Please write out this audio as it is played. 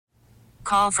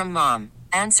Call from mom.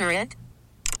 Answer it.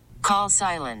 Call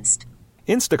silenced.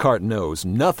 Instacart knows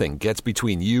nothing gets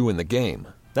between you and the game.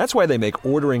 That's why they make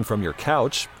ordering from your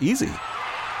couch easy.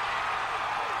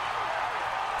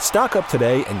 Stock up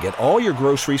today and get all your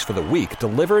groceries for the week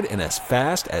delivered in as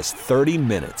fast as 30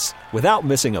 minutes without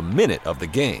missing a minute of the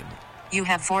game. You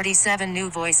have 47 new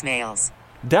voicemails.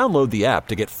 Download the app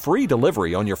to get free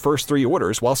delivery on your first 3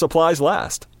 orders while supplies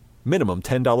last. Minimum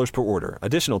 $10 per order.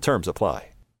 Additional terms apply.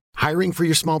 Hiring for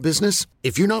your small business?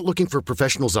 If you're not looking for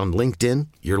professionals on LinkedIn,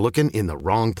 you're looking in the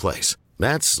wrong place.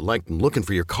 That's like looking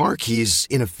for your car keys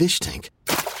in a fish tank.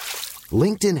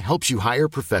 LinkedIn helps you hire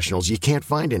professionals you can't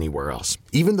find anywhere else,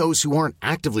 even those who aren't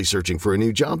actively searching for a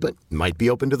new job but might be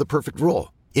open to the perfect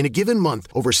role. In a given month,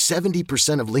 over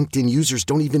 70% of LinkedIn users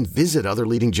don't even visit other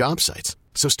leading job sites.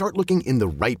 So start looking in the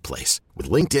right place. With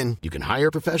LinkedIn, you can hire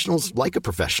professionals like a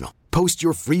professional. Post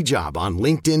your free job on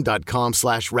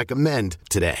linkedin.com/recommend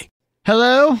today.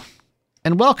 Hello,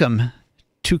 and welcome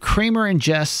to Kramer and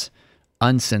Jess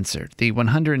Uncensored, the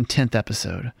 110th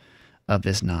episode of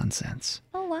this nonsense.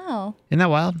 Oh, wow. Isn't that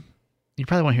wild? You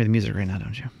probably want to hear the music right now,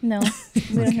 don't you? No, we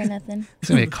don't hear nothing. It's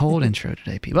going to be a cold intro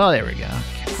today, people. Oh, there we go.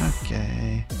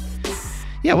 Okay.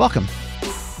 Yeah, welcome.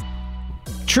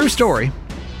 True story.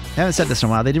 I haven't said this in a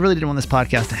while. They really didn't want this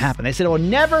podcast to happen. They said it will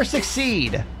never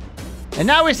succeed. And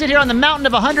now we sit here on the mountain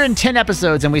of 110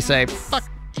 episodes and we say, fuck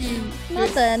you. Not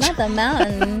the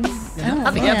mountain.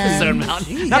 Not the episode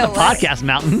mountain. Not the podcast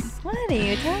mountain. What are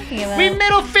you talking about? We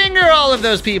middle finger all of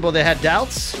those people that had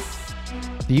doubts.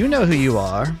 You know who you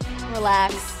are.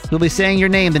 Relax. We'll be saying your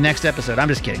name the next episode. I'm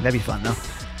just kidding. That'd be fun, though.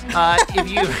 If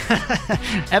you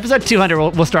episode 200,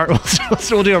 we'll start.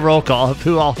 We'll do a roll call of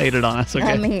who all hated on us.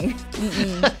 Okay. Me.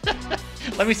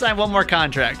 Let me sign one more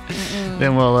contract.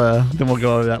 Then we'll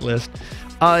go over that list.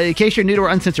 In case you're new to our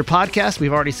Uncensored podcast,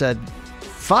 we've already said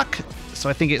fuck. So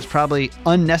I think it's probably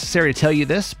unnecessary to tell you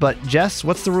this. But Jess,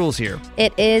 what's the rules here?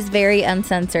 It is very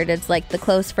uncensored. It's like the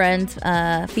close friends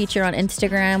feature on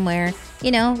Instagram where,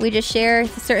 we just share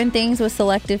certain things with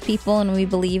selective people and we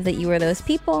believe that you are those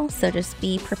people. So just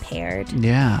be prepared.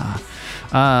 Yeah.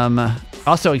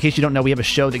 Also, in case you don't know, we have a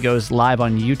show that goes live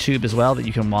on YouTube as well that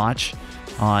you can watch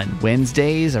on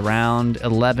Wednesdays around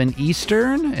 11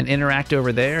 Eastern and interact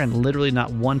over there. And literally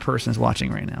not one person is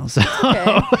watching right now. So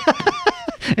Okay.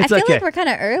 It's I feel okay. like we're kind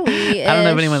of early. I don't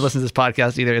know if anyone listens to this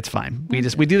podcast either. It's fine. We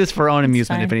do this for our own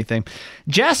amusement, if anything.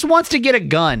 Jess wants to get a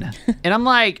gun. And I'm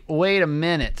like, wait a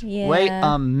minute. Yeah. Wait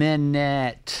a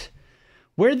minute.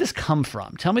 Where did this come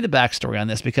from? Tell me the backstory on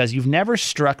this because you've never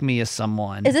struck me as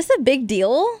someone. Is this a big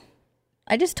deal?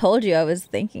 I just told you I was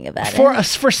thinking about it.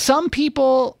 For some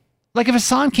people, like if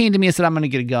Hassan came to me and said, I'm going to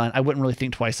get a gun, I wouldn't really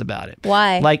think twice about it.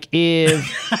 Why? Like if...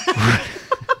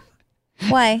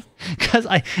 Why? Because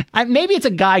I maybe it's a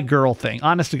guy-girl thing,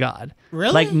 honest to God.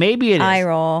 Really? Like maybe it is. Eye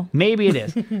roll. Maybe it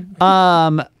is.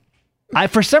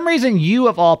 For some reason, you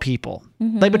of all people,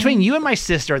 like between you and my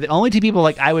sister, are the only two people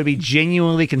like I would be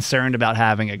genuinely concerned about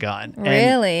having a gun.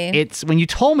 Really? And it's when you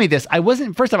told me this, I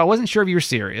wasn't sure if you were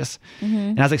serious.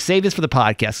 And I was like, save this for the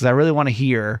podcast because I really want to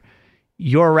hear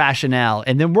your rationale.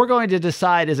 And then we're going to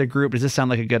decide as a group, does this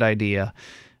sound like a good idea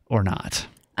or not?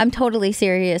 I'm totally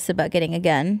serious about getting a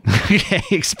gun. Okay,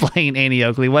 explain, Annie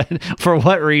Oakley. For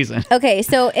what reason? Okay,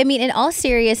 so, in all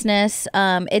seriousness,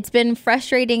 it's been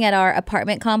frustrating at our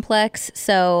apartment complex.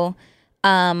 So,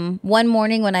 one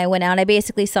morning when I went out, I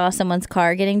basically saw someone's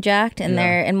car getting jacked,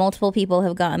 and multiple people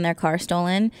have gotten their car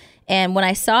stolen. And when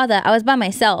I saw that, I was by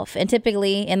myself. And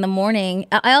typically in the morning,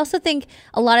 I also think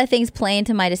a lot of things play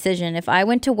into my decision. If I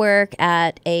went to work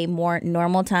at a more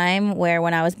normal time where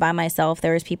when I was by myself,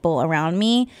 there was people around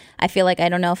me, I feel like I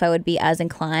don't know if I would be as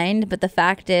inclined. But the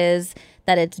fact is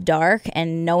that it's dark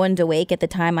and no one's awake at the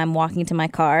time I'm walking to my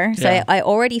car. So I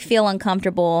already feel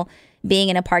uncomfortable being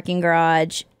in a parking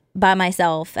garage by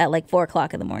myself at like 4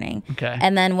 o'clock in the morning. Okay.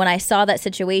 And then when I saw that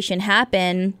situation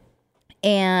happen,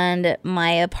 and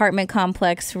my apartment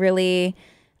complex really,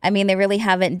 they really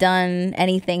haven't done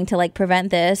anything to like prevent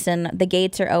this. And the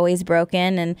gates are always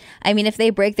broken. And if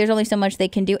they break, there's only so much they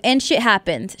can do. And shit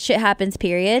happens,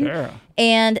 period. Sure.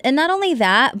 And not only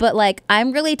that, but like,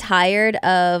 I'm really tired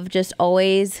of just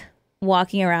always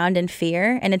walking around in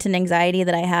fear. And it's an anxiety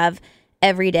that I have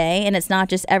every day. And it's not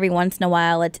just every once in a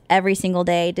while. It's every single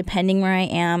day, depending where I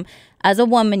am. As a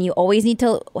woman, you always need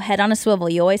to head on a swivel.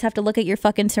 You always have to look at your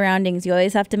fucking surroundings. You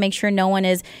always have to make sure no one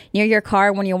is near your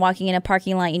car when you're walking in a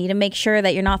parking lot. You need to make sure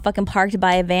that you're not fucking parked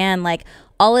by a van. Like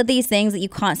all of these things that you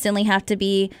constantly have to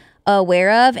be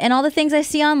aware of, and all the things I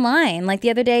see online. Like the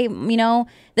other day,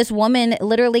 This woman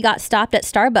literally got stopped at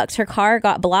Starbucks. Her car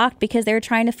got blocked because they were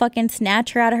trying to fucking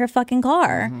snatch her out of her fucking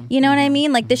car. You know what I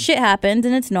mean? Like, this shit happens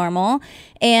and it's normal.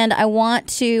 And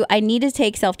I need to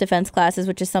take self-defense classes,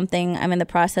 which is something I'm in the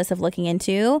process of looking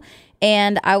into.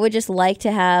 And I would just like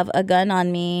to have a gun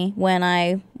on me when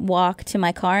I walk to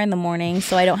my car in the morning,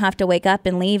 so I don't have to wake up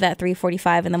and leave at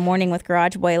 3:45 in the morning with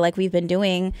Garage Boy like we've been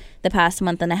doing the past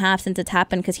month and a half since it's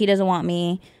happened, because he doesn't want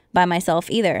me by myself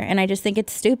either. And I just think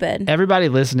it's stupid. Everybody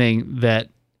listening that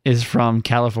is from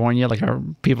California, like our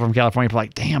people from California, are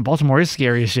like, damn, Baltimore is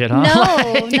scary as shit, huh?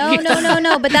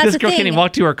 No. But that's this the girl thing. can't even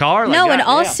walk to her car? Like, no, God, in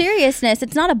all seriousness,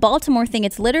 it's not a Baltimore thing.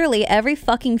 It's literally every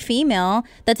fucking female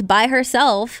that's by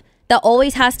herself that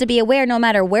always has to be aware, no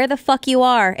matter where the fuck you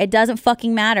are. It doesn't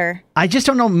fucking matter. I just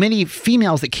don't know many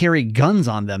females that carry guns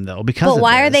on them, though, because But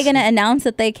why are they going to announce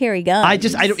that they carry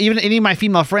guns? I don't, even any of my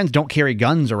female friends don't carry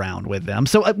guns around with them.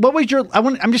 So what was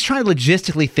I'm just trying to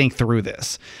logistically think through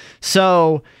this.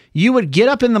 So you would get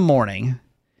up in the morning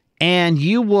and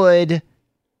you would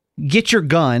get your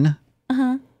gun.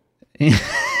 Uh-huh.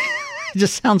 It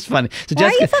just sounds funny. So why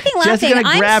are you fucking laughing?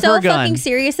 I'm so fucking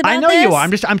serious about this. I know you are. I'm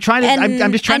just trying to picture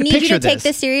this. I need you to take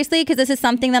this seriously, because this is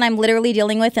something that I'm literally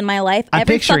dealing with in my life.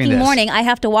 Every fucking morning I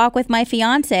have to walk with my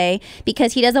fiance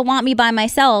because he doesn't want me by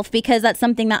myself, because that's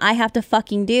something that I have to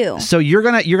fucking do. So you're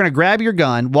gonna grab your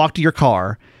gun, walk to your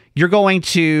car. You're going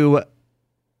to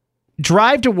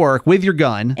drive to work with your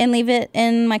gun and leave it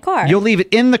in my car. You'll leave it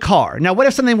in the car. Now, what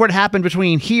if something were to happen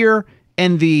between here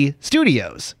and the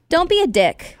studios? Don't be a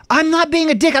dick. I'm not being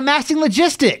a dick. I'm asking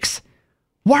logistics.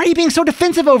 Why are you being so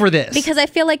defensive over this? Because I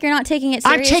feel like you're not taking it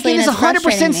seriously. I'm taking this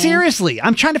 100% seriously.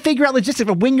 I'm trying to figure out logistics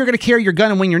of when you're going to carry your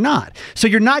gun and when you're not. So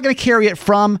you're not going to carry it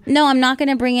from... No, I'm not going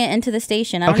to bring it into the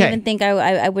station. I don't even think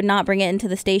I would not bring it into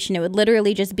the station. It would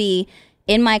literally just be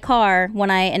in my car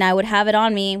and I would have it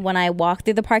on me when I walk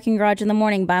through the parking garage in the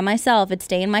morning by myself. It'd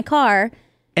stay in my car.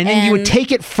 And then you would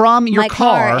take it from your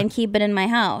car and keep it in my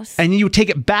house. And then you would take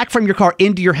it back from your car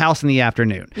into your house in the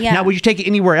afternoon. Yeah. Now, would you take it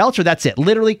anywhere else, or that's it?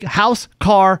 Literally house,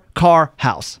 car,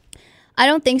 house. I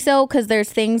don't think so, because there's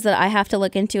things that I have to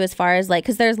look into as far as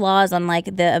because there's laws on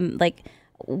the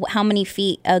how many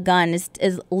feet a gun is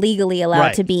legally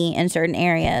allowed to be in certain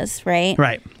areas, right?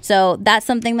 Right. So that's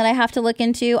something that I have to look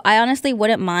into. I honestly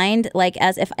wouldn't mind,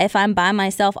 as if I'm by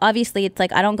myself. Obviously, it's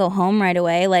I don't go home right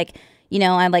away.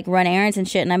 I run errands and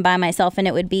shit, and I'm by myself, and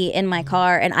it would be in my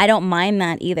car, and I don't mind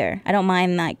that either. I don't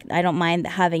mind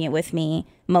having it with me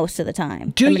most of the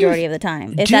time, the majority of the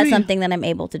time, if that's something that I'm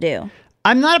able to do.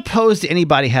 I'm not opposed to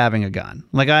anybody having a gun.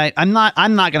 I'm not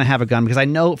going to have a gun because I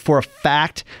know for a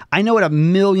fact, I know at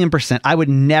 1,000,000%, I would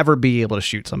never be able to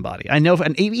shoot somebody. I know,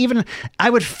 and even I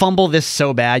would fumble this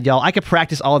so bad, y'all. I could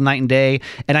practice all night and day,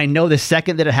 and I know the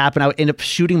second that it happened, I would end up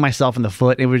shooting myself in the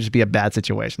foot. It would just be a bad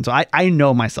situation. So I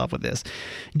know myself with this.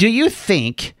 Do you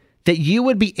think that you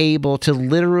would be able to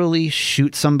literally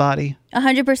shoot somebody?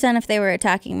 100% if they were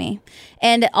attacking me.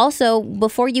 And also,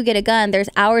 before you get a gun, there's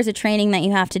hours of training that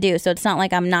you have to do. So it's not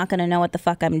like I'm not going to know what the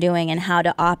fuck I'm doing and how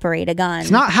to operate a gun.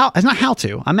 It's not how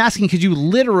to. I'm asking because you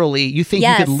think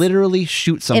you could literally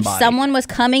shoot somebody. If someone was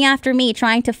coming after me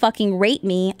trying to fucking rape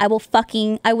me, I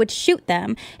would shoot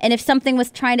them. And if something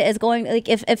was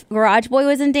if Garage Boy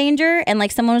was in danger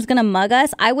and someone was going to mug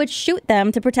us, I would shoot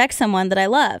them to protect someone that I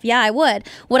love. Yeah, I would.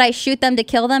 Would I shoot them to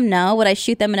kill them? No. Would I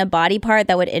shoot them in a body part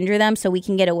that would injure them so we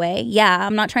can get away? Yeah,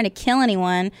 I'm not trying to kill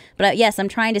anyone, but yes, I'm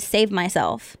trying to save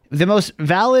myself. The most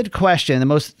valid question, the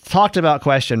most talked about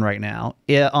question right now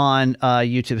on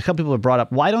YouTube, a couple people have brought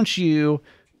up, why don't you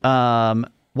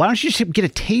just get a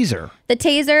taser? The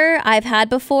taser I've had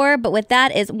before, but with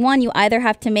that is, one, you either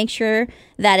have to make sure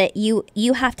that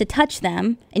you have to touch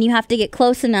them and you have to get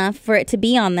close enough for it to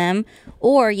be on them,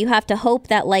 or you have to hope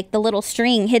that the little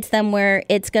string hits them where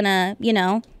it's gonna,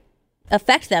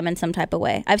 affect them in some type of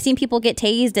way. I've seen people get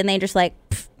tased and they just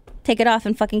take it off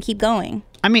and fucking keep going.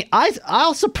 I mean,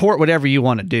 I'll support whatever you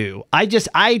want to do. I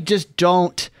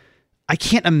can't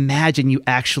imagine you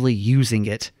actually using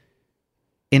it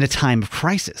in a time of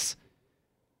crisis.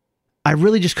 I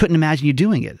really just couldn't imagine you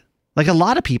doing it. Like a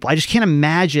lot of people, I just can't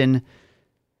imagine.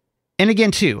 And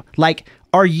again, too,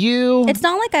 are you... It's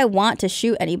not like I want to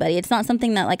shoot anybody. It's not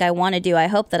something that I want to do. I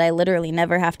hope that I literally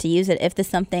never have to use it. If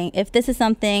this is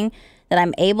something that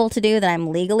I'm able to do, that I'm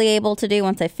legally able to do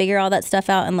once I figure all that stuff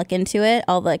out and look into it,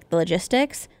 all the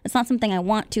logistics, it's not something I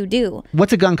want to do.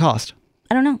 What's a gun cost?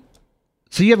 I don't know.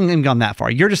 So you haven't even gone that far.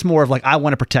 You're just more of I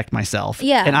want to protect myself.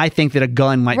 Yeah. And I think that a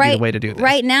gun might be the way to do this.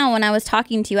 Right now, when I was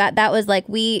talking to you, that was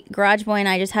Garage Boy and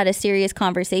I just had a serious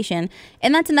conversation.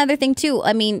 And that's another thing too.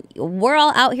 I mean, we're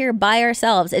all out here by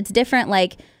ourselves. It's different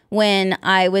when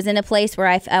I was in a place where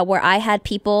I had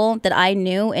people that I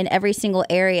knew in every single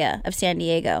area of San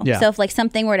Diego. Yeah. So if like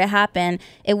something were to happen,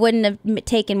 it wouldn't have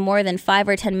taken more than 5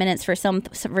 or 10 minutes for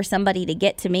somebody to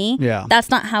get to me. Yeah. That's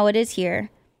not how it is here.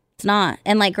 It's not.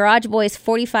 And like Garage Boy's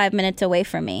 45 minutes away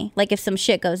from me. Like if some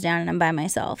shit goes down and I'm by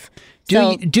myself.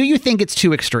 Do you think it's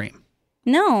too extreme?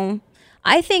 No.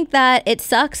 I think that it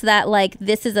sucks that like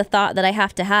this is a thought that I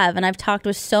have to have. And I've talked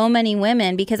with so many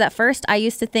women because at first I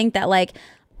used to think that like,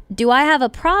 do I have a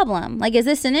problem? Like, is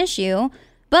this an issue?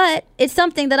 But it's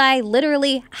something that I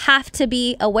literally have to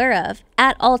be aware of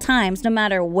at all times, no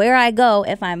matter where I go,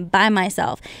 if I'm by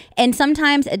myself. And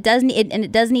sometimes it doesn't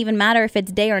even matter if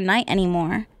it's day or night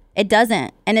anymore. It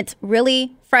doesn't. And it's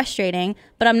really frustrating,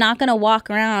 but I'm not going to walk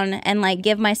around and like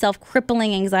give myself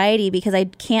crippling anxiety because I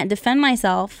can't defend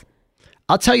myself.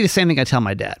 I'll tell you the same thing I tell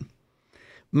my dad.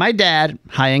 My dad,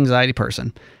 high anxiety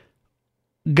person,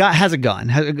 has a gun,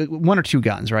 has 1 or 2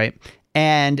 guns, right?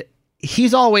 And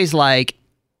he's always like,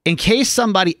 in case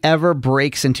somebody ever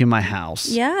breaks into my house,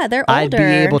 yeah, they're older, I'd be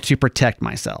able to protect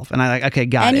myself. And I like, okay,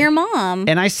 got it. And your mom.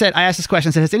 And I asked this question,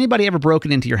 I said, has anybody ever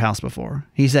broken into your house before?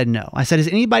 He said, no. I said, has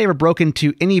anybody ever broken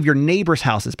into any of your neighbors'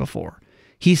 houses before?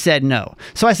 He said, no.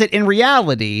 So I said, in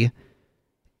reality,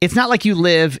 it's not like you're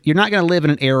not going to live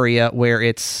in an area where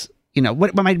it's, you know,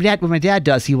 what my dad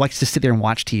does, he likes to sit there and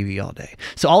watch TV all day.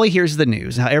 So all he hears is the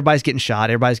news, how everybody's getting shot,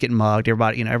 everybody's getting mugged,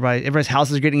 everybody's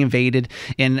houses are getting invaded.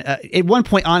 And at one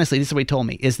point, honestly, this is what he told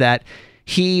me, is that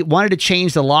he wanted to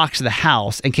change the locks of the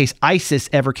house in case ISIS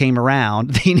ever came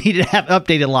around. He needed to have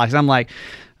updated locks. And I'm like,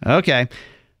 okay.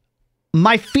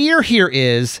 My fear here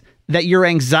is that your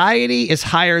anxiety is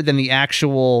higher than the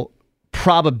actual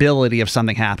probability of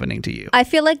something happening to you. I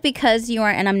feel like because you are,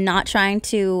 and I'm not trying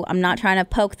to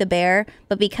poke the bear,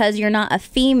 but because you're not a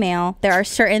female, there are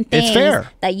certain things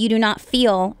that you do not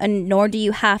feel, and nor do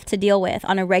you have to deal with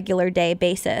on a regular day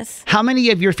basis. How many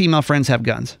of your female friends have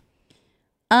guns?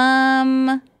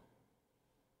 I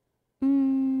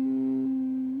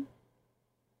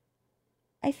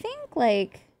think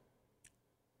like,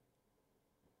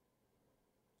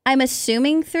 I'm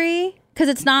assuming 3. Because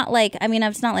it's not like, I mean,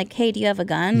 it's not like, hey, do you have a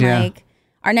gun? Yeah. Like,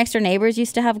 our next door neighbors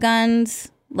used to have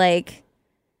guns. Like,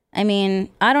 I mean,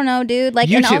 I don't know, dude. Like,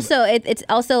 and also, it's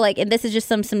also like, and this is just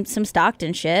some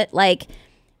Stockton shit. Like,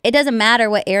 it doesn't matter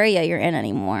what area you're in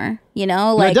anymore. You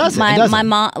know, like no, it doesn't.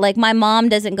 My mom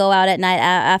doesn't go out at night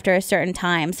after a certain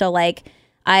time. So like,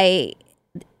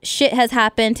 shit has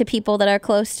happened to people that are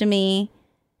close to me,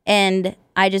 and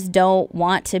I just don't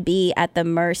want to be at the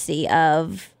mercy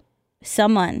of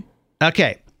someone.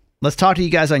 Okay, let's talk to you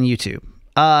guys on YouTube.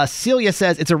 Celia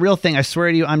says, it's a real thing. I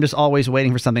swear to you, I'm just always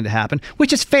waiting for something to happen,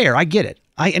 which is fair. I get it.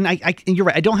 And you're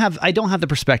right. I don't have the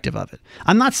perspective of it.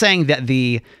 I'm not saying that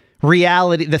the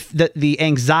reality, the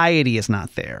anxiety is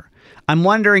not there. I'm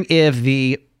wondering if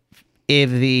the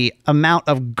amount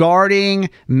of guarding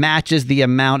matches the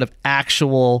amount of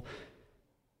actual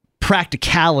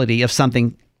practicality of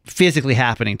something physically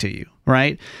happening to you,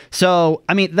 right? So,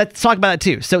 I mean, let's talk about that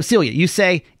too. So, Celia, you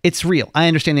say it's real. I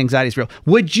understand the anxiety is real.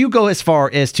 Would you go as far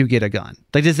as to get a gun?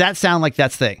 Like, does that sound like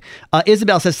that's the thing?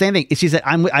 Isabel says the same thing. She said,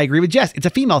 I agree with Jess. It's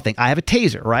a female thing. I have a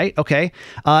taser, right? Okay.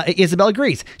 Isabel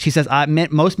agrees. She says,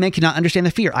 most men cannot understand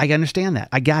the fear. I understand that.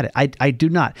 I got it. I do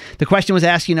not. The question was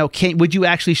asked, would you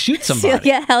actually shoot somebody?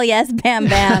 Celia, hell yes, bam,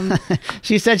 bam.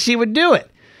 She said she would do it.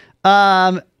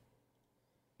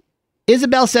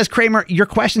 Isabel says, Kramer, your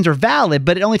questions are valid,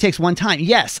 but it only takes one time.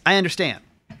 Yes, I understand.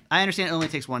 It only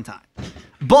takes one time.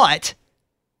 But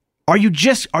are you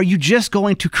just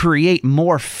going to create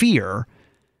more fear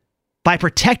by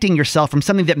protecting yourself from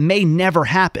something that may never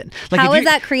happen? Like, how is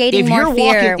that creating more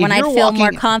fear when I feel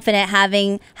more confident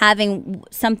having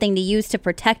something to use to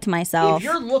protect myself? If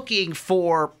you're looking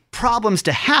for problems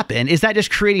to happen, is that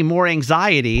just creating more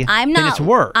anxiety than it's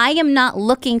worth? I am not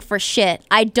looking for shit.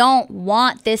 I don't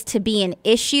want this to be an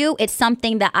issue. It's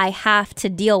something that I have to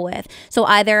deal with. So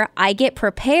either I get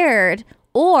prepared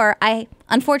or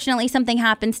unfortunately something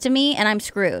happens to me and I'm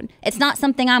screwed. It's not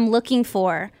something I'm looking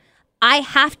for. I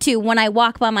have to, when I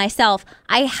walk by myself,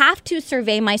 I have to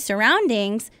survey my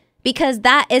surroundings because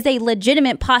that is a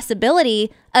legitimate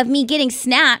possibility of me getting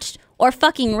snatched or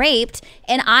fucking raped.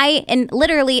 And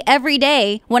literally every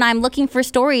day when I'm looking for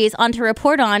stories to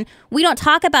report on, we don't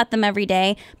talk about them every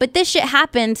day, but this shit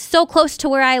happens so close to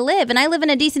where I live. And I live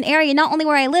in a decent area, not only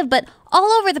where I live, but All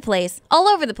over the place. All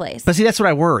over the place. But see, that's what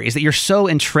I worry, is that you're so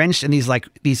entrenched in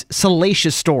these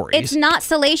salacious stories. It's not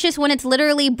salacious when it's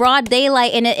literally broad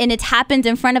daylight and it's happened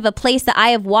in front of a place that I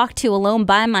have walked to alone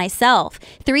by myself.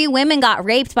 3 women got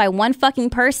raped by one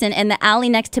fucking person in the alley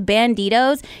next to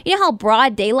Banditos. You know how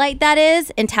broad daylight that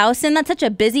is in Towson? That's such a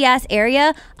busy ass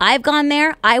area. I've gone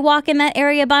there. I walk in that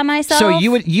area by myself. So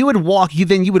you would walk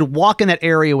in that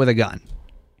area with a gun.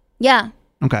 Yeah.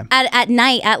 Okay. At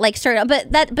night at like certain,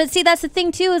 but see, that's the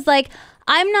thing too, is like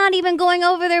I'm not even going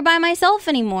over there by myself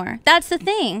anymore. That's the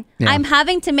thing. Yeah. I'm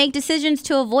having to make decisions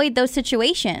to avoid those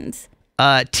situations.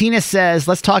 Tina says,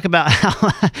 let's talk about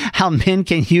how men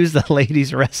can use the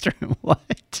ladies' restroom.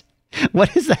 What?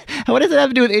 What is that? What does that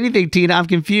have to do with anything, Tina? I'm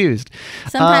confused.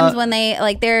 Sometimes when they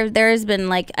like there's been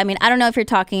like, I mean, I don't know if you're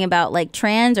talking about like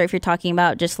trans or if you're talking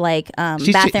about just like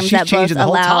bathrooms that both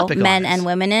allow men and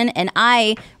women in. And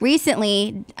I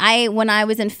recently, when I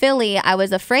was in Philly, I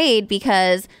was afraid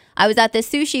because I was at this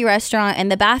sushi restaurant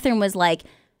and the bathroom was like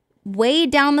way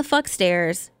down the fuck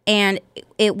stairs, and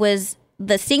it was,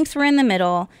 the sinks were in the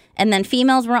middle, and then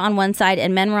females were on one side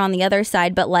and men were on the other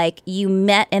side, but like you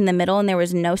met in the middle and there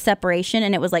was no separation,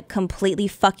 and it was like completely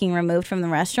fucking removed from the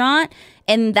restaurant,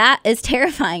 and that is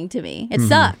terrifying to me. It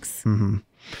sucks. Mm-hmm.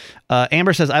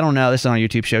 Amber says, I don't know. This is on a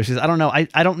YouTube show. She says, I don't know.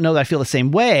 I don't know that I feel the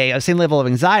same way, the same level of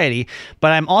anxiety,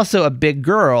 but I'm also a big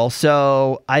girl,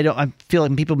 so I feel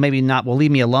like people maybe will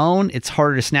leave me alone. It's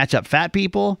harder to snatch up fat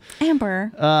people.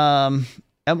 Amber.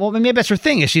 Well, maybe that's her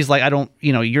thing. Is she's like, I don't,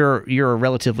 you're a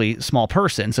relatively small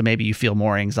person, so maybe you feel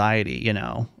more anxiety.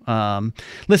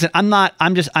 Listen,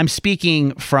 I'm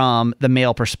speaking from the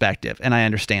male perspective, and I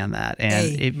understand that.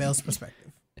 And male's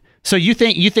perspective. So you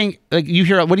think like you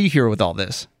hear? What do you hear with all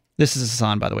this? This is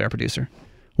Hassan, by the way, our producer.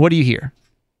 What do you hear?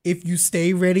 If you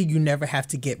stay ready, you never have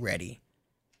to get ready.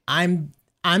 I'm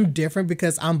different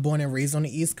because I'm born and raised on the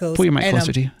East Coast. Pull your mic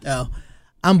closer to you. Oh.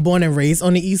 I'm born and raised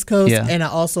on the East Coast, yeah. And I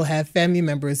also have family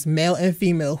members, male and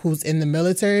female, who's in the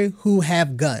military, who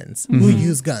have guns, who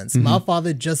use guns. My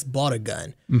father just bought a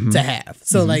gun to have.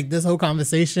 So like this whole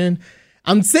conversation,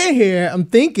 I'm sitting here, I'm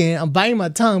thinking, I'm biting my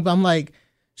tongue, but I'm like,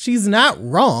 she's not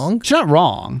wrong. She's not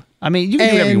wrong. I mean, you can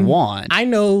do whatever you want. I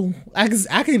know, I could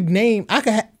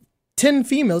have 10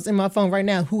 females in my phone right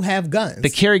now who have guns. They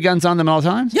carry guns on them at all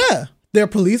times? Yeah. They're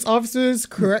police officers,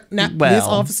 correct? Not police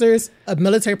officers,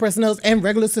 military personnel, and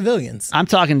regular civilians. I'm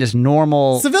talking just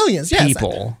normal civilians, yes,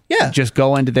 people. Yeah, just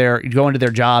go into their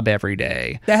job every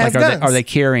day. That has guns. Are they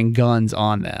carrying guns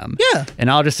on them? Yeah.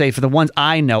 And I'll just say, for the ones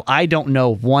I know, I don't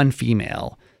know one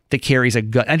female that carries a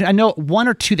gun. I know one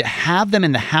or two that have them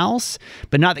in the house,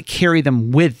 but not that carry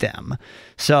them with them.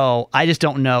 So I just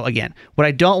don't know. Again, what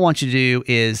I don't want you to do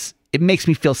is, it makes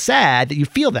me feel sad that you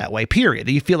feel that way, period.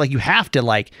 That you feel like you have to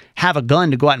like have a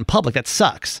gun to go out in public. That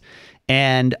sucks.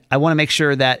 And I want to make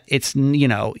sure that it's,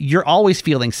 you're always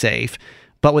feeling safe,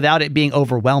 but without it being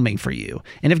overwhelming for you.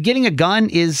 And if getting a gun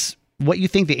is what you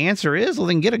think the answer is, well,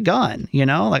 then get a gun,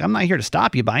 Like, I'm not here to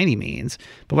stop you by any means.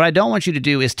 But what I don't want you to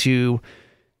do is to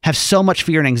have so much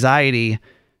fear and anxiety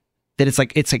that it's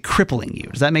like crippling you.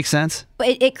 Does that make sense?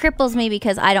 It cripples me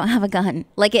because I don't have a gun.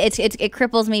 Like it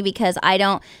cripples me because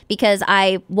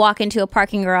I walk into a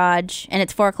parking garage and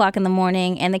it's 4:00 in the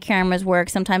morning and the cameras work.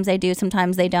 Sometimes they do,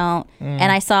 sometimes they don't.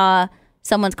 And I saw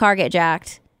someone's car get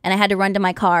jacked and I had to run to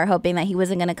my car hoping that he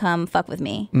wasn't going to come fuck with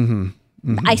me.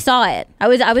 I saw it. I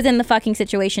was in the fucking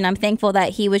situation. I'm thankful that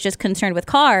he was just concerned with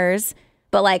cars,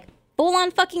 but like full on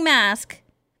fucking mask.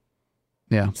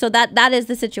 Yeah. So that is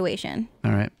the situation.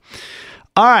 All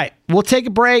right. We'll take a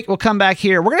break. We'll come back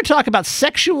here. We're going to talk about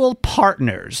sexual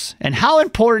partners and how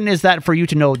important is that for you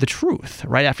to know the truth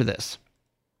right after this.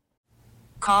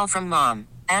 Call from mom.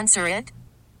 Answer it.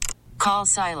 Call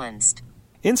silenced.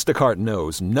 Instacart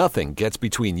knows nothing gets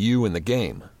between you and the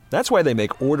game. That's why they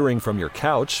make ordering from your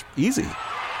couch easy.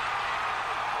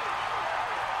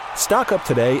 Stock up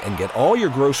today and get all your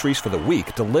groceries for the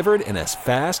week delivered in as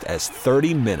fast as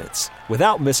 30 minutes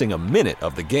without missing a minute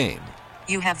of the game.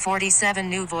 You have 47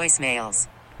 new voicemails.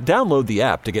 Download the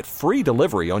app to get free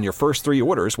delivery on your first 3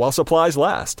 orders while supplies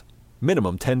last.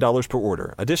 Minimum $10 per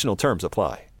order. Additional terms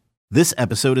apply. This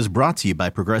episode is brought to you by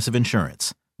Progressive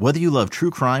Insurance. Whether you love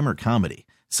true crime or comedy,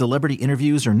 celebrity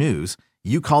interviews or news,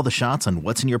 you call the shots on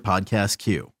what's in your podcast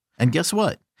queue. And guess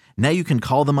what? Now you can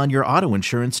call them on your auto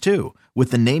insurance too with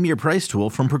the Name Your Price tool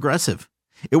from Progressive.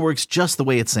 It works just the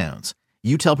way it sounds.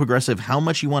 You tell Progressive how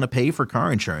much you want to pay for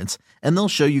car insurance, and they'll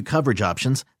show you coverage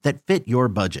options that fit your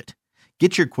budget.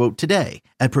 Get your quote today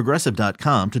at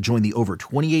Progressive.com to join the over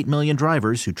 28 million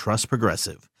drivers who trust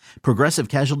Progressive. Progressive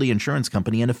Casualty Insurance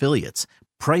Company and Affiliates.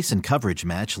 Price and coverage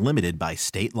match limited by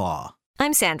state law.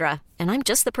 I'm Sandra, and I'm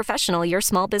just the professional your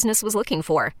small business was looking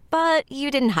for. But you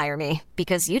didn't hire me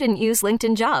because you didn't use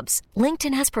LinkedIn Jobs.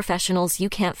 LinkedIn has professionals you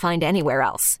can't find anywhere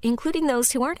else, including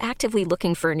those who aren't actively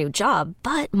looking for a new job,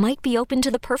 but might be open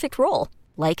to the perfect role,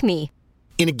 like me.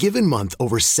 In a given month,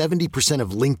 over 70%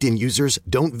 of LinkedIn users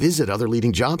don't visit other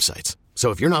leading job sites. So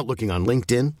if you're not looking on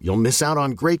LinkedIn, you'll miss out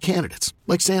on great candidates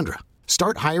like Sandra.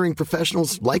 Start hiring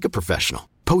professionals like a professional.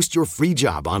 Post your free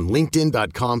job on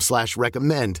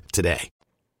linkedin.com/recommend today.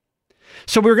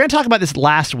 So we were going to talk about this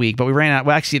last week, but we ran out.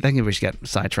 Well, actually, I think we just got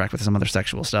sidetracked with some other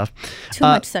sexual stuff. Too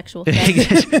much sexual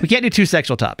stuff. We can't do two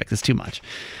sexual topics. It's too much.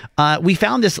 We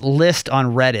found this list on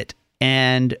Reddit.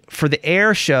 And for the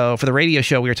radio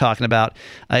show we were talking about,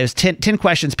 it was 10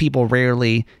 questions people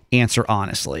rarely answer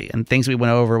honestly. And things we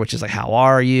went over, which is like, how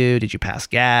are you? Did you pass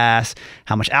gas?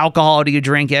 How much alcohol do you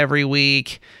drink every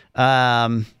week?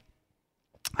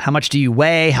 How much do you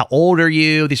weigh? How old are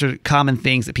you? These are common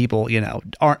things that people,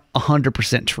 aren't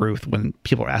 100% truth when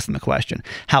people are asking the question.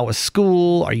 How was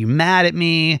school? Are you mad at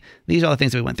me? These are all the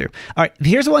things that we went through. All right,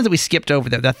 here's the ones that we skipped over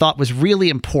that I thought was really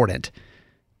important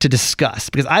to discuss,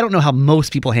 because I don't know how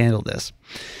most people handle this.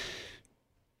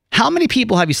 How many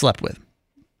people have you slept with?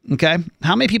 Okay.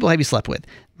 How many people have you slept with?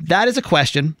 That is a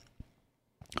question,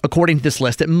 according to this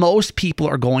list, that most people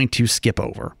are going to skip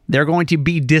over. They're going to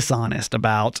be dishonest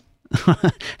about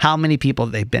how many people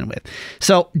they've been with.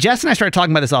 So Jess and I started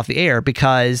talking about this off the air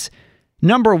because,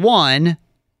 number one,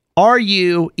 are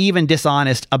you even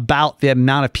dishonest about the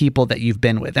amount of people that you've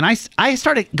been with? And I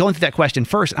started going through that question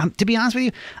first. To be honest with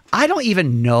you, I don't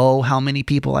even know how many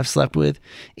people I've slept with.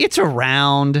 It's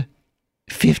around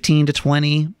 15 to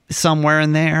 20, somewhere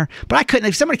in there. But I couldn't,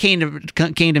 if somebody came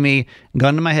to me,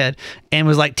 gun to my head, and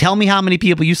was like, tell me how many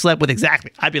people you slept with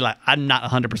exactly, I'd be like, I'm not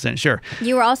 100% sure.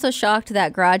 You were also shocked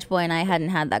that Garage Boy and I hadn't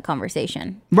had that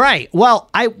conversation. Right. Well,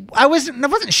 I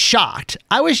wasn't shocked.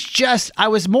 I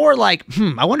was more like,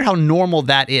 I wonder how normal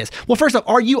that is. Well, first off,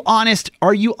 are you honest,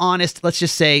 let's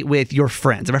just say, with your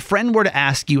friends? If a friend were to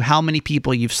ask you how many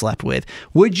people you've slept with,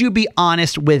 would you be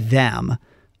honest with them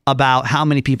about how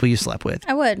many people you slept with?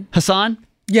 I would. Hassan?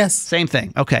 Yes. Same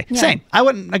thing. Okay. Yeah. Same. I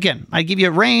wouldn't, again, I give you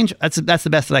a range. That's the best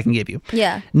that I can give you.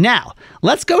 Yeah. Now,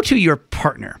 let's go to your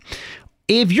partner.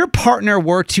 If your partner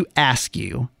were to ask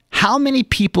you how many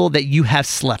people that you have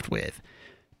slept with,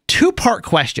 two-part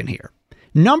question here.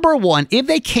 Number one, if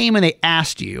they came and they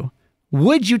asked you,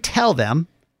 would you tell them?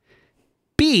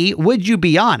 B, would you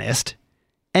be honest?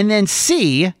 And then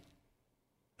C,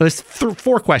 there's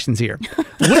four questions here.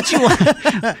 Would you want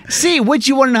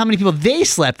to know how many people they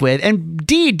slept with? And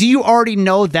D, do you already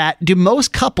know that? Do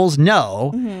most couples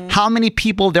know how many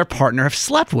people their partner have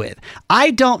slept with? I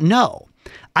don't know.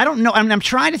 I'm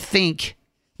trying to think.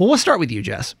 Well, we'll start with you,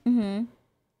 Jess. Mm-hmm.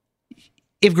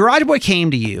 If Garage Boy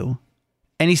came to you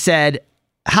and he said,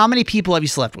 how many people have you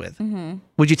slept with? Mm-hmm.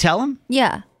 Would you tell him?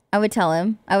 Yeah. I would tell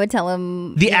him.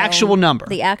 The actual number.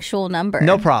 The actual number.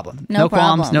 No problem. No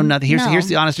qualms. No nothing. Here's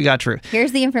the honest to God truth.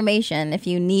 Here's the information if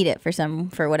you need it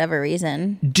for whatever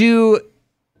reason. Does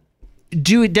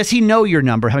he know your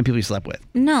number? How many people you slept with?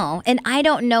 No, and I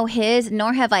don't know his.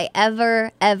 Nor have I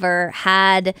ever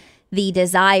had the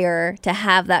desire to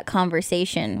have that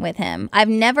conversation with him. I've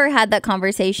never had that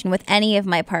conversation with any of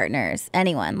my partners,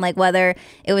 anyone, like whether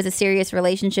it was a serious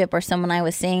relationship or someone I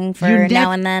was seeing for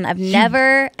now and then. I've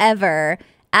never, ever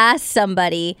asked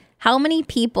somebody, how many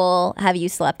people have you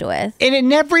slept with? And it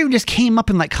never even just came up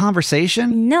in like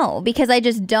conversation? No, because I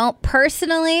just don't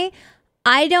personally.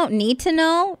 I don't need to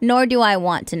know, nor do I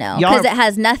want to know, because it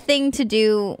has nothing to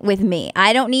do with me.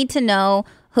 I don't need to know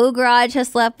who Garage has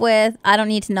slept with. I don't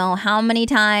need to know how many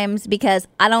times, because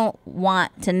I don't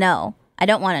want to know. I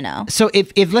don't want to know. So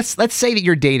if let's say that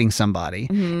you're dating somebody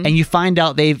and you find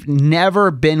out they've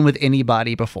never been with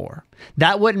anybody before,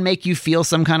 that wouldn't make you feel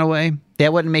some kind of way?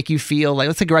 That wouldn't make you feel like,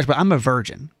 let's say Garage Boy, I'm a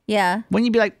virgin. Yeah. Wouldn't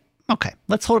you be like, okay,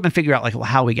 let's hold up and figure out like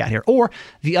how we got here? Or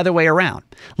the other way around.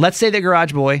 Let's say that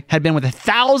Garage Boy had been with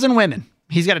 1,000 women.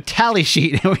 He's got a tally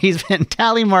sheet where he's been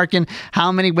tally marking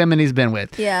how many women he's been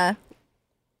with. Yeah.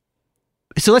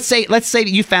 So let's say that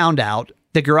you found out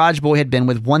that Garage Boy had been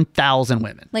with 1,000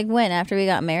 women. Like when? After we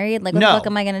got married? Like what the fuck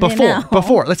am I going to do now?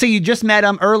 Before. Let's say you just met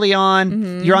him early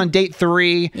on. You're on date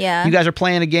 3. Yeah. You guys are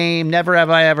playing a game. Never have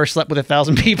I ever slept with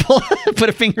 1,000 people. Put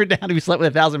a finger down if you slept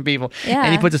with 1,000 people. Yeah.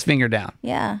 And he puts his finger down.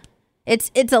 Yeah.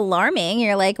 It's alarming.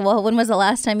 You're like, well, when was the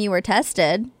last time you were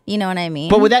tested? You know what I mean?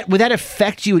 But would that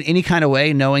affect you in any kind of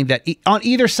way, knowing that on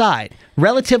either side,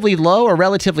 relatively low or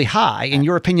relatively high, in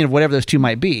your opinion of whatever those two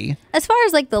might be? As far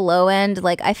as like the low end,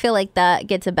 like I feel like that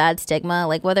gets a bad stigma.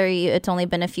 Like whether it's only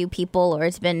been a few people or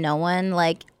it's been no one,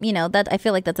 like, you know, that I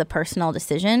feel like that's a personal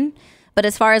decision. But But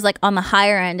as far as like on the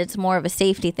higher end, it's more of a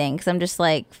safety thing because I'm just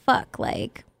like, fuck,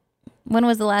 like, when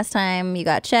was the last time you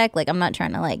got checked? Like, I'm not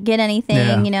trying to like get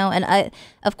anything, you know? And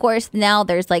of course, now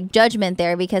there's like judgment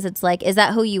there because it's like, is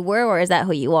that who you were or is that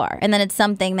who you are? And then it's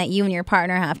something that you and your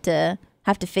partner have to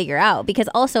figure out because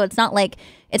also it's not like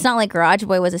Garage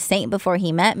Boy was a saint before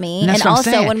he met me. And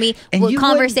also when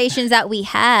conversations that we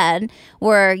had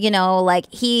were, you know, like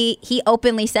he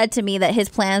openly said to me that his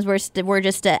plans were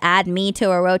just to add me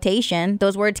to a rotation.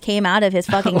 Those words came out of his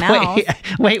fucking mouth.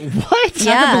 Wait, what?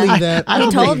 Yeah. I don't believe that.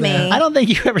 He told me. I don't think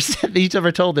you ever said that you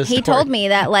ever told this. He told me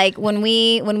that like when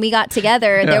we got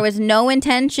together, there was no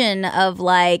intention of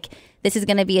like, this is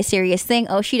going to be a serious thing.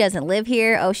 Oh, she doesn't live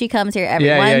here. Oh, she comes here every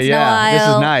once in a while. This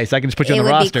is nice. I can just put you on the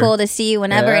roster. It would be cool to see you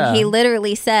whenever. Yeah. And he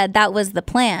literally said that was the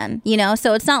plan, you know?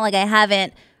 So it's not like I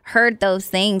haven't heard those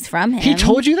things from him. He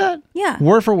told you that? Yeah.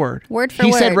 Word for word. Word for word.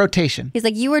 He said rotation. He's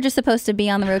like, you were just supposed to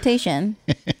be on the rotation.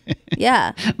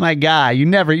 Yeah. My guy, you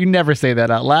never say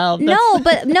that out loud. No,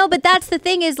 but that's the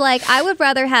thing is like, I would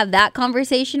rather have that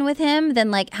conversation with him than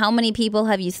like, how many people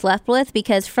have you slept with?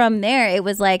 Because from there, it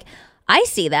was like, I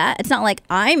see that. It's not like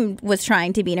I was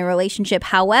trying to be in a relationship.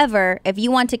 However, if you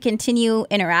want to continue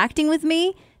interacting with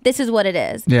me, this is what it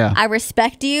is. Yeah. I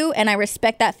respect you and I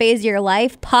respect that phase of your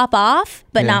life. Pop off,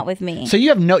 but not with me. So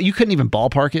you couldn't even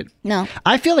ballpark it? No.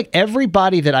 I feel like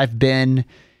everybody that I've been,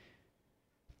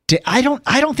 I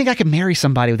don't think I could marry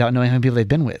somebody without knowing how many people they've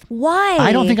been with. Why?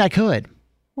 I don't think I could.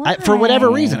 For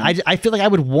whatever reason, I feel like I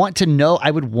would want to know.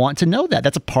 I would want to know that.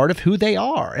 That's a part of who they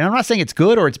are. And I'm not saying it's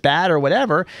good or it's bad or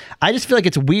whatever. I just feel like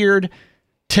it's weird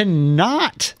to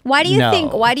not. Why do you know.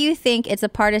 think? Why do you think it's a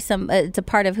part of some? It's a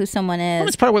part of who someone is. Well,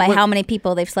 it's part of by how many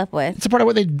people they've slept with. It's a part of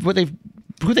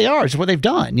who they are. It's what they've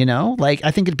done. You know, like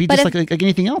I think it'd be just like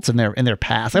anything else in their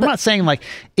past. I'm not saying like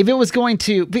if it was going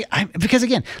to be because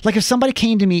again, like if somebody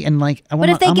came to me and like, but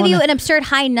if they give you an absurd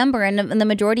high number and the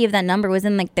majority of that number was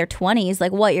in like their 20s,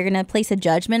 like what, you're gonna place a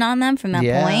judgment on them from that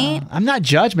point? I'm not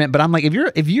judgment, but I'm like if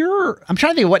you're, I'm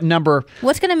trying to think of what number.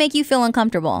 What's gonna make you feel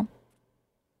uncomfortable?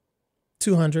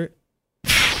 200.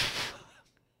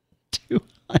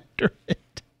 200.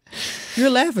 You're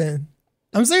laughing.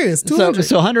 I'm serious. 200.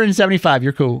 So 175.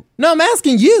 You're cool. No, I'm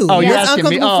asking you. Oh, you're asking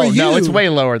me. Oh, for no, you. it's way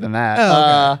lower than that.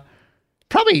 Oh, okay.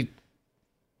 Probably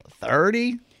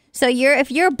 30. So if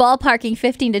you're ballparking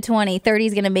 15 to 20, 30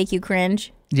 is gonna make you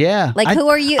cringe. Yeah. Like who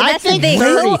are you? That's the thing.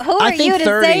 30, who are you to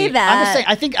 30, say that? I'm just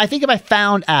saying. I think if I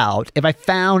found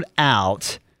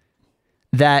out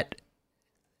that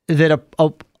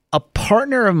a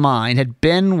partner of mine had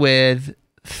been with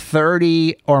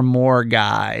 30 or more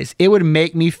guys, it would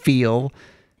make me feel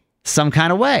some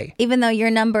kind of way. Even though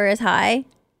your number is high?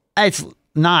 It's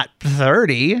not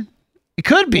 30. It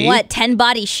could be. What, 10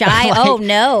 bodies shy? Like, oh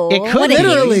no. It could what be. a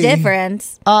huge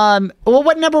difference. Well,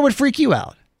 what number would freak you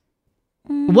out?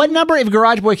 What number, if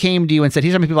Garage Boy came to you and said,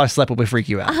 here's how many people I slept with, would freak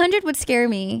you out? 100 would scare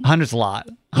me. 100's a lot.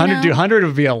 100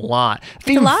 would be a lot.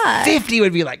 It's a lot. 50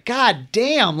 would be like, God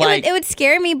damn. Like, it would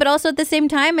scare me, but also at the same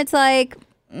time, it's like,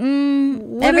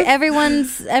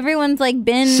 everyone's like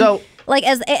been so like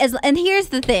as and here's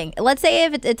the thing. Let's say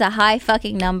if it's a high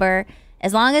fucking number,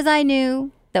 as long as I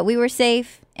knew that we were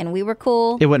safe and we were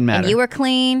cool, it wouldn't matter. And you were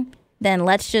clean, then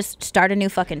let's just start a new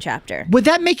fucking chapter. Would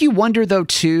that make you wonder though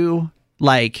too?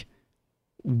 Like,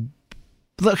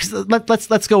 let's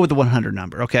go with the 100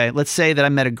 number. Okay, let's say that I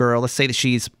met a girl. Let's say that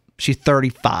she's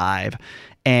 35,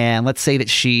 and let's say that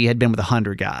she had been with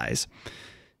 100 guys.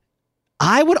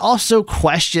 I would also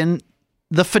question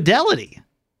the fidelity.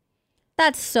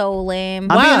 That's so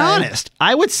lame. I'm being honest.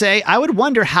 I would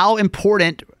wonder how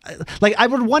important, like I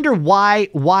would wonder why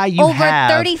you over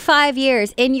have 35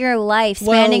 years in your life,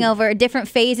 spanning over different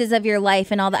phases of your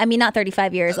life and all that. I mean, not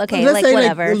 35 years. Okay, let's like say,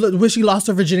 whatever. Like, she lost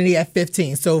her virginity at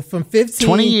 15. So from 15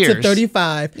 20 years. to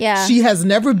 35, yeah. She has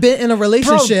never been in a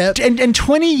relationship. Bro, in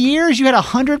 20 years, you had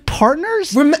 100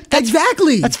 partners?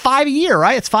 Exactly. That's 5 a year,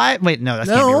 right? It's 5. Wait, no, that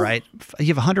can't be right. You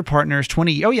have 100 partners,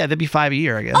 20. Oh, yeah, that'd be 5 a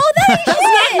year, I guess. Oh, that's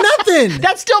nothing.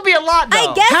 That'd still be a lot, though.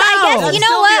 I guess. That'd You know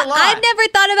still be a what? lot. I've never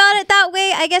thought about it that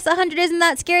way. I guess 100 isn't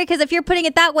that scary because if you're putting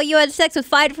it that way, you had sex with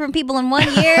 5 different people in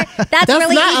 1 year. That's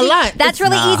really not easy. a lot. That's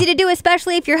really easy to do,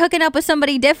 especially if you're hooking up with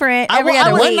somebody different every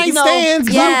other One week. night stands.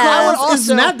 It's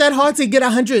not that hard to get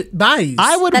 100 bodies.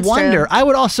 I would wonder. True. I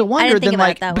would also wonder. I didn't think then, about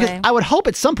like, it that because way. I would hope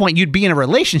at some point you'd be in a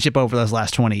relationship over those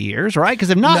last 20 years, right? Because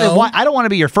if not, No. I don't want to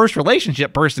be your first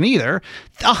relationship person either.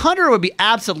 100 would be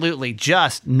absolutely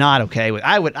just not okay with.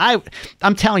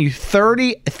 I'm telling you,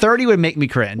 30 would make me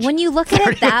cringe. When you look at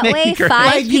it that way, 5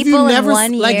 like people in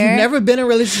 1 year. Like you've never been in a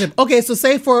relationship. Okay, so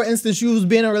say for instance you was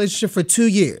been in a relationship for 2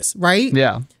 years, right?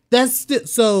 Yeah.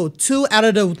 So 2 out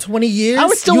of the 20 years. I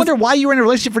would still wonder why you were in a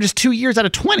relationship for just 2 years out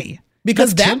of 20.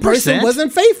 Because That's that 10%. person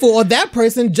wasn't faithful, or that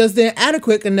person just didn't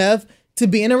adequate enough to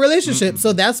be in a relationship.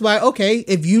 So that's why, okay,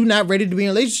 if you're not ready to be in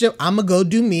a relationship, I'm going to go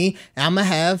do me. I'm going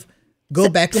to go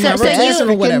back in my rotation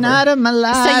or whatever. Night of my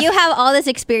life. So you have all this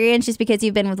experience just because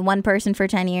you've been with one person for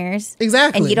 10 years?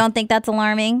 Exactly. And you don't think that's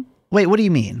alarming? Wait, what do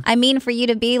you mean? I mean, for you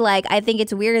to be like, I think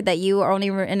it's weird that you are only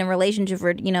in a relationship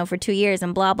for, for 2 years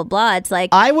and blah, blah, blah. It's like,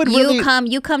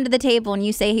 you come to the table and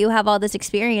you say you have all this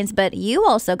experience, but you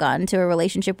also got into a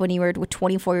relationship when you were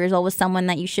 24 years old with someone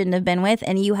that you shouldn't have been with.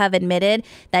 And you have admitted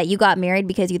that you got married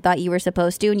because you thought you were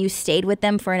supposed to, and you stayed with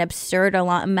them for an absurd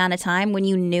amount of time when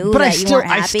you knew that you weren't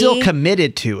happy. I still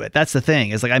committed to it. That's the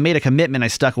thing. It's like I made a commitment, I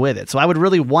stuck with it. So I would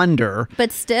really wonder.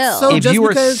 But still. So if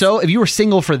you were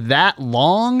single for that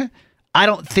long, I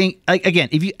don't think, again,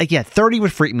 30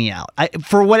 would freak me out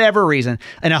for whatever reason.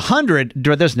 And 100,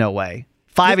 there's no way.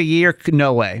 5 a year,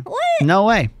 no way. What? No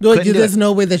way. There's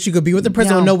no way that you could be with the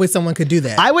person, or no way someone could do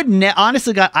that. I would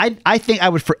honestly, God, I think I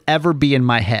would forever be in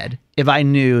my head if I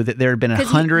knew that there had been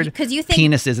 100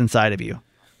 penises inside of you.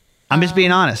 I'm just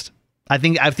being honest. I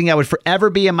think I would forever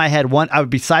be in my head. I would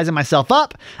be sizing myself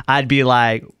up. I'd be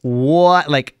like, what?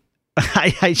 Like,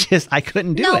 I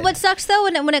couldn't do it. No, what sucks though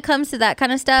when it comes to that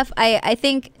kind of stuff, I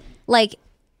think like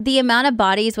the amount of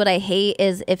bodies, what I hate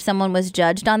is if someone was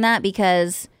judged on that,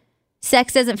 because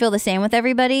sex doesn't feel the same with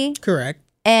everybody. Correct.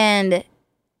 And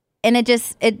and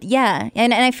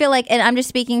I feel like, and I'm just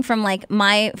speaking from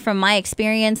my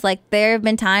experience, like there have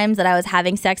been times that I was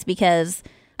having sex because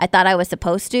I thought I was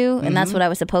supposed to, and that's what I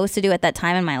was supposed to do at that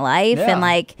time in my life. Yeah. And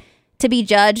like to be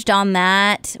judged on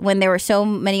that when there were so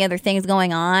many other things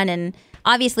going on, and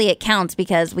obviously it counts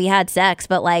because we had sex,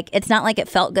 but like it's not like it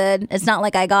felt good. It's not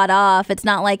like I got off. It's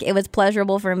not like it was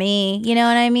pleasurable for me. You know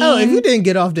what I mean? Oh, if you didn't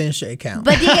get off, then shit count.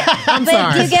 But do you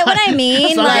get what I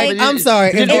mean? I'm sorry.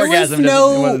 If there was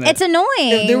it's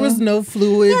annoying. If there was no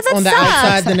fluids on the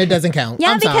outside, then it doesn't count.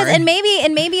 Yeah, I'm because sorry. and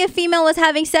maybe a female was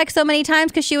having sex so many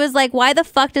times because she was like, why the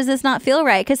fuck does this not feel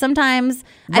right? Because sometimes,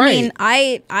 I mean,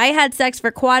 I had sex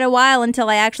for quite a while until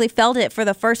I actually felt it for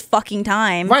the first fucking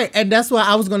time. Right, and that's why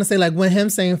I was going to say, like, when him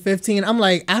saying 15, I'm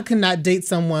like, I cannot date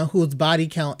someone whose body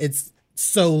count is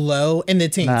so low in the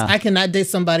teens. I cannot date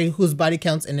somebody whose body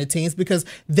count's in the teens because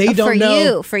they don't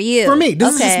know. For you. For me.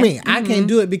 This is just me. I can't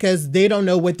do it because they don't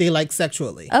know what they like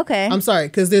sexually. Okay. I'm sorry,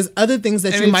 because there's other things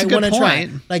that you might want to try.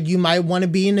 Like, you might want to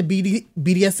be in the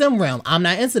BDSM realm. I'm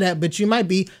not into that, but you might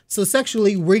be. So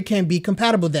sexually, we can't be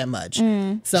compatible that much.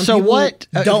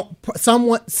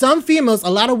 Some females, a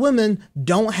lot of women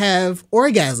don't have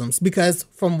orgasms because,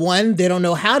 from one, they don't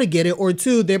know how to get it, or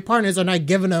two, their partners are not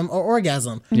giving them an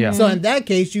orgasm. Yeah. So in that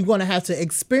case, you're going to have to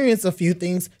experience a few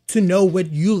things to know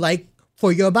what you like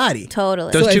for your body.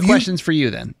 Totally. Those two questions for you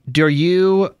then. Are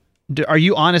you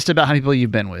honest about how many people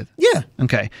you've been with? Yeah.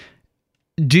 Okay.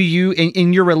 Do you,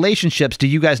 in your relationships, do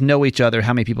you guys know each other,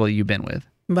 how many people you've been with?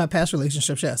 My past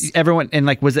relationships, yes. Everyone, and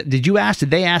like, did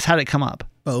they ask, how did it come up?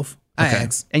 Both. I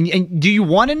asked. And do you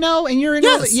want to know? And you're in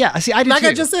yes. Yeah. See, I do like too.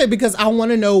 I just said, because I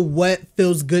want to know what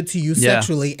feels good to you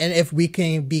sexually, and if we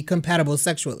can be compatible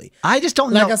sexually. I just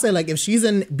don't know. Like I said, like if she's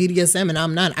in BDSM and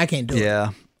I'm not, I can't do it.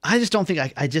 Yeah. I just don't think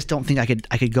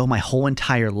I could go my whole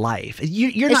entire life.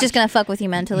 It's just gonna fuck with you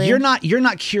mentally. You're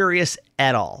not curious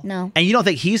at all. No. And you don't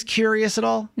think he's curious at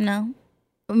all? No.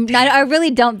 I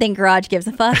really don't think Garage gives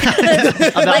a fuck.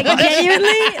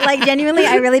 Genuinely,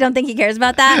 I really don't think he cares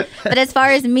about that. But as far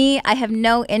as me, I have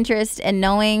no interest in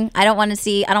knowing. I don't want to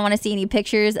see any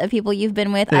pictures of people you've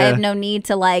been with. Yeah. I have no need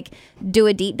to like do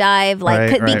a deep dive,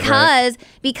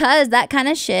 because that kind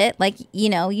of shit, like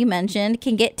you mentioned,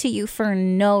 can get to you for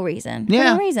no reason.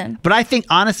 Yeah. For no reason. But I think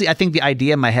honestly, the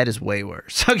idea in my head is way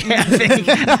worse. Okay, I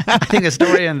think the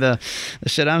story and the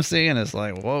shit I'm seeing is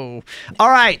like, whoa. All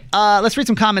right, let's read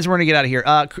some comments. We're gonna get out of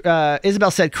here.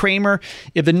 Isabel said, Kramer,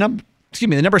 if the number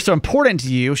is so important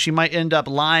to you, she might end up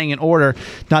lying in order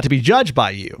not to be judged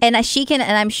by you. And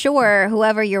I'm sure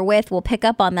whoever you're with will pick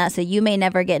up on that, so you may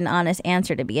never get an honest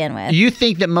answer to begin with. You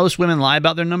think that most women lie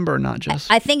about their number or not, Jess?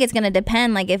 I think it's going to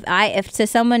depend. Like if to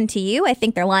someone to you, I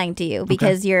think they're lying to you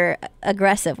because you're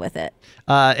aggressive with it.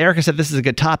 Erica said this is a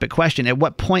good topic question. At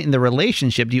what point in the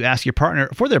relationship do you ask your partner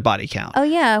for their body count? Oh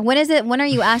yeah, when is it? When are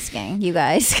you asking, you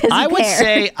guys? I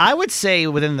would say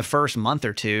within the first month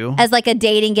or two, as like a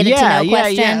dating get to know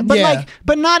question. Yeah.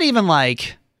 But not even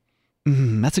like.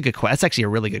 That's a good question. That's actually a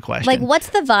really good question. Like,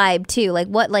 what's the vibe too? Like,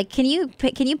 what? Like, can you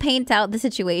paint out the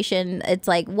situation? It's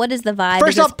like, what is the vibe?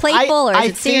 First is it playful or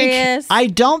is it serious? I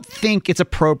don't think it's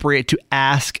appropriate to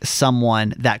ask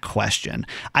someone that question.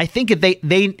 I think it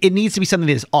needs to be something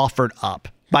that is offered up.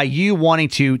 by you wanting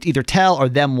to either tell or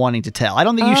them wanting to tell. I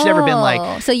don't think you should ever been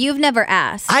like. So you've never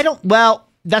asked. Well,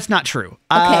 that's not true.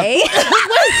 Okay.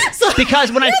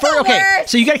 Because when I first, okay,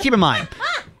 so you got to keep in mind,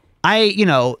 I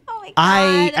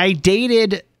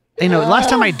dated, last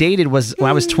time I dated was when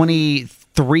I was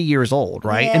 23 years old,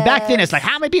 right? And back then it's like,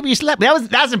 how many people you slept with?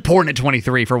 That was important at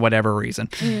 23 for whatever reason.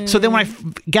 So then when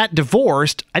I got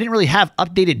divorced, I didn't really have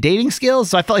updated dating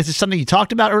skills. So I felt like it's something you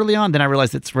talked about early on. Then I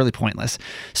realized it's really pointless.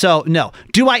 So no.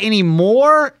 Do I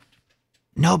anymore?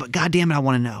 No, but goddamn it, I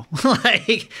want to know.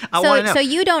 I want to know. So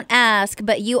you don't ask,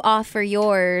 but you offer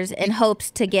yours in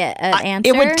hopes to get an answer?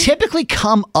 It would typically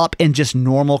come up in just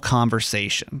normal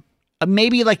conversation.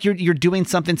 Maybe like you're doing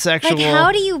something sexual. Like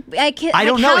how do you? I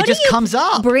don't know. It just comes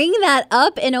up. Bring that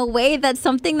up in a way that's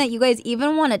something that you guys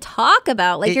even want to talk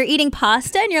about. Like you're eating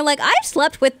pasta and you're like, I've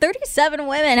slept with 37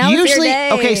 women. How was your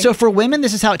day? Okay, so for women,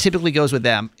 this is how it typically goes with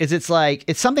them. It's like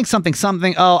it's something.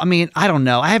 Oh, I mean, I don't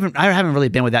know. I haven't really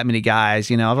been with that many guys.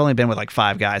 I've only been with like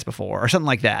 5 guys before or something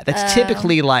like that. That's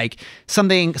typically like some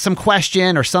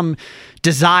question or some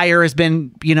desire has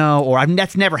been, or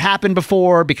that's never happened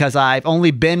before because I've only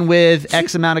been with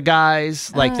X amount of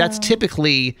guys. Like that's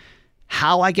typically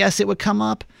how I guess it would come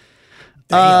up.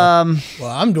 Well,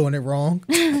 I'm doing it wrong.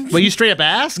 Well, you straight up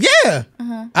ask? Yeah.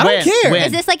 I don't care.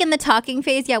 Is this like in the talking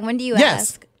phase? Yeah. When do you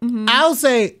ask? I'll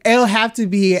say it'll have to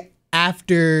be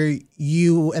after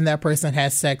you and that person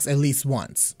has sex at least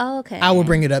once. Oh, okay. I will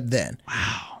bring it up then.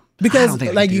 Wow. Because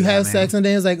like you have sex and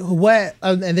then it's like what,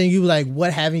 and then you like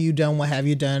what haven't you done? What have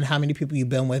you done? How many people you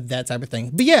been with? That type of thing.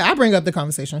 But yeah, I bring up the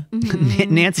conversation.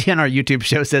 Nancy on our YouTube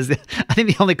show says that I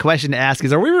think the only question to ask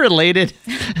is, are we related?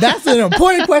 That's an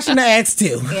important question to ask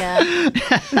too. Yeah.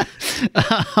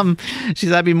 She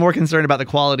said I'd be more concerned about the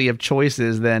quality of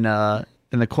choices than the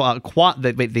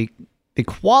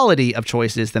quality of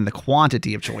choices than the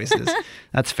quantity of choices.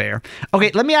 That's fair. Okay,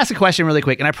 let me ask a question really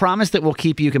quick, and I promise that we'll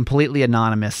keep you completely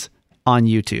anonymous on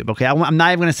YouTube. Okay, I'm not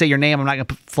even going to say your name. I'm not going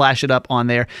to flash it up on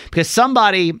there because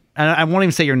somebody, I won't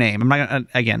even say your name. I'm not going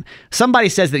to, again, somebody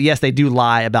says that yes, they do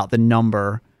lie about the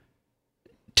number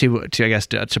to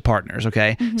partners.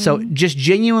 Okay, so just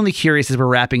genuinely curious as we're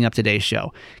wrapping up today's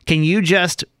show, can you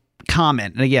just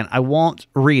comment? And again, I won't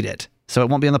read it, so it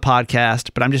won't be on the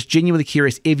podcast, but I'm just genuinely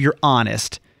curious if you're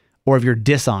honest or if you're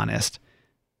dishonest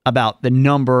about the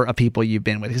number of people you've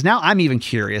been with. Because now I'm even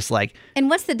curious, like... And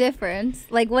what's the difference?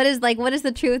 What is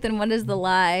the truth and what is the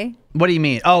lie? What do you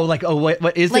mean?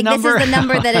 What is the number? This is the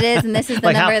number that it is and this is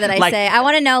the number that I say. I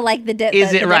want to know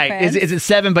is it right? Difference. Is it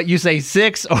 7 but you say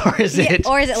 6? Or is it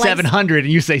 700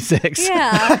 and you say 6?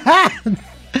 Yeah.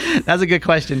 That's a good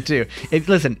question too. If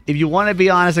you want to be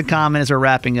honest and comment as we're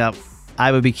wrapping up,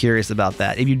 I would be curious about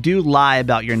that. If you do lie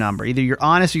about your number, either you're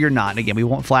honest or you're not. And again, we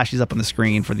won't flash these up on the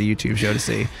screen for the YouTube show to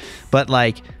see. But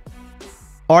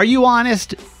are you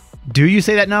honest? Do you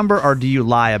say that number or do you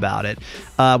lie about it?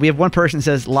 We have one person that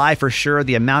says lie for sure.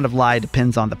 The amount of lie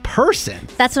depends on the person.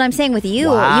 That's what I'm saying with you.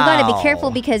 Wow. You got to be careful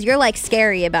because you're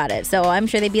scary about it. So I'm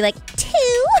sure they'd be like 2.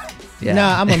 Yeah. No,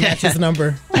 I'm going to match his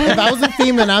number. If I was a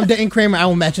female and I'm dating Kramer, I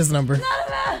will match his number.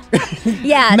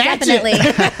 Yeah, match definitely.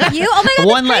 It. Oh my God,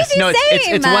 one less. No,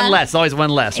 it's one less. Always one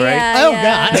less, right?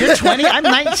 Yeah, God. You're 20. I'm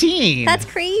 19. That's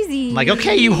crazy. I'm like,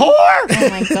 okay, you whore. Oh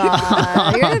my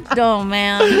God. You're a dumb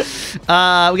man.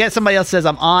 We got somebody else says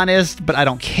I'm honest, but I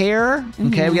don't care.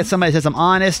 Okay. We got somebody that says I'm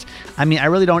honest. I mean, I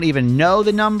really don't even know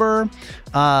the number.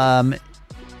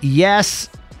 Yes.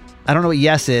 I don't know what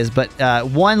yes is, but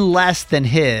one less than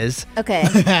his. Okay.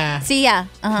 See, yeah.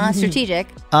 Strategic.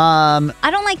 I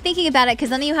don't like thinking about it because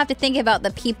then you have to think about the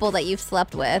people that you've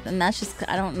slept with, and that's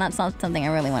not something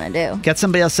I really want to do. Got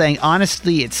somebody else saying,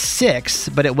 honestly, it's 6,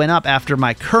 but it went up after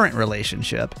my current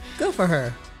relationship. Good for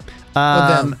her.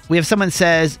 We have someone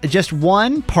says, just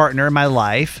one partner in my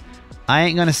life. I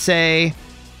ain't going to say,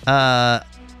 I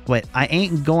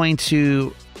ain't going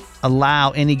to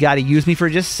allow any guy to use me for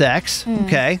just sex.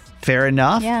 Okay, fair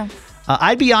enough. Yeah.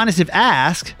 I'd be honest if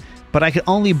asked, but I could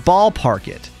only ballpark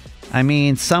it. I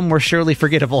mean, some were surely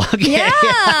forgettable. Okay.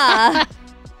 Yeah.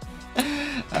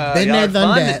 Been there,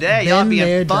 done that. Today. Y'all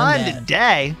being fun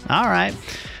today. All right.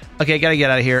 Okay, gotta get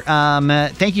out of here.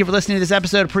 Thank you for listening to this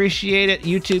episode. Appreciate it.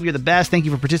 YouTube, you're the best. Thank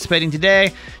you for participating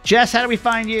today. Jess, how do we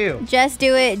find you? Just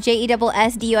do it.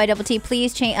 JESSDUITT.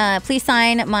 Please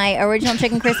sign my original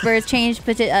Chicken Crispers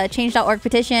change.org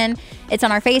petition. It's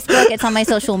on our Facebook. It's on my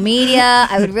social media.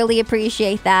 I would really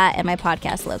appreciate that. And my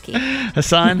podcast, Loki.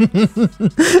 Hassan?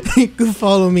 You can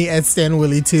follow me at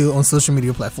StanWilly2 on social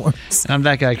media platforms. I'm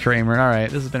that guy, Kramer. All right,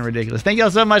 this has been ridiculous. Thank you all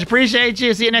so much. Appreciate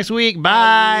you. See you next week.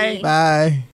 Bye.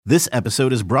 Bye. This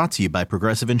episode is brought to you by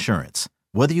Progressive Insurance.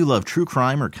 Whether you love true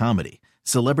crime or comedy,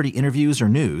 Celebrity interviews or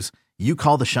news, you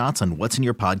call the shots on what's in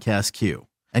your podcast queue.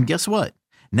 And guess what?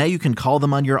 Now you can call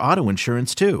them on your auto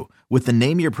insurance too with the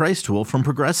Name Your Price tool from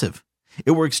Progressive.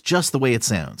 It works just the way it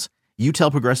sounds. You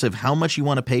tell Progressive how much you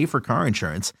want to pay for car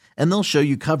insurance, and they'll show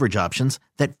you coverage options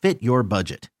that fit your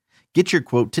budget. Get your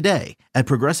quote today at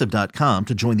Progressive.com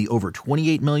to join the over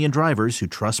 28 million drivers who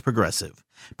trust Progressive.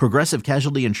 Progressive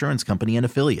Casualty Insurance Company and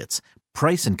Affiliates.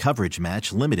 Price and coverage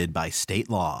match limited by state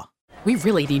law. We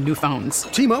really need new phones.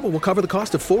 T-Mobile will cover the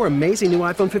cost of 4 amazing new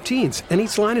iPhone 15s, and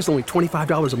each line is only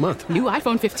 $25 a month. New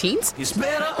iPhone 15s? It's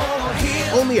better over here.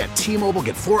 Only at T-Mobile,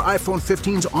 get 4 iPhone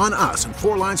 15s on us and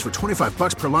 4 lines for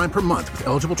 $25 per line per month with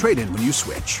eligible trade-in when you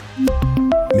switch.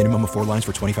 Minimum of 4 lines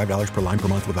for $25 per line per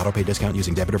month with autopay discount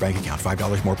using debit or bank account.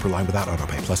 $5 more per line without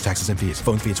autopay, plus taxes and fees.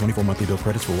 Phone fee at 24 monthly bill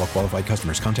credits for well-qualified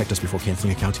customers. Contact us before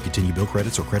canceling account to continue bill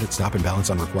credits or credit stop and balance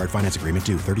on required finance agreement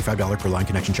due. $35 per line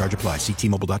connection charge applies. See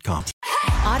T-Mobile.com.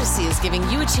 Odyssey is giving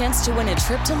you a chance to win a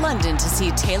trip to London to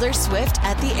see Taylor Swift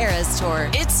at the Eras Tour.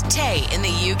 It's Tay in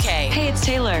the UK. Hey, it's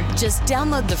Taylor. Just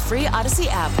download the free Odyssey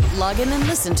app, log in and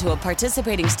listen to a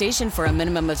participating station for a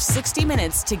minimum of 60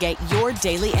 minutes to get your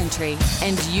daily entry.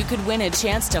 And you could win a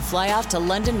chance to fly off to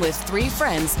London with 3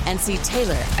 friends and see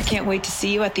Taylor. I can't wait to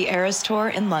see you at the Eras Tour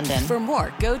in London. For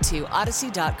more, go to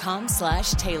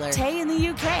odyssey.com/Taylor. Tay in the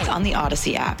UK. It's on the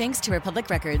Odyssey app. Thanks to Republic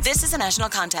Records. This is a national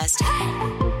contest.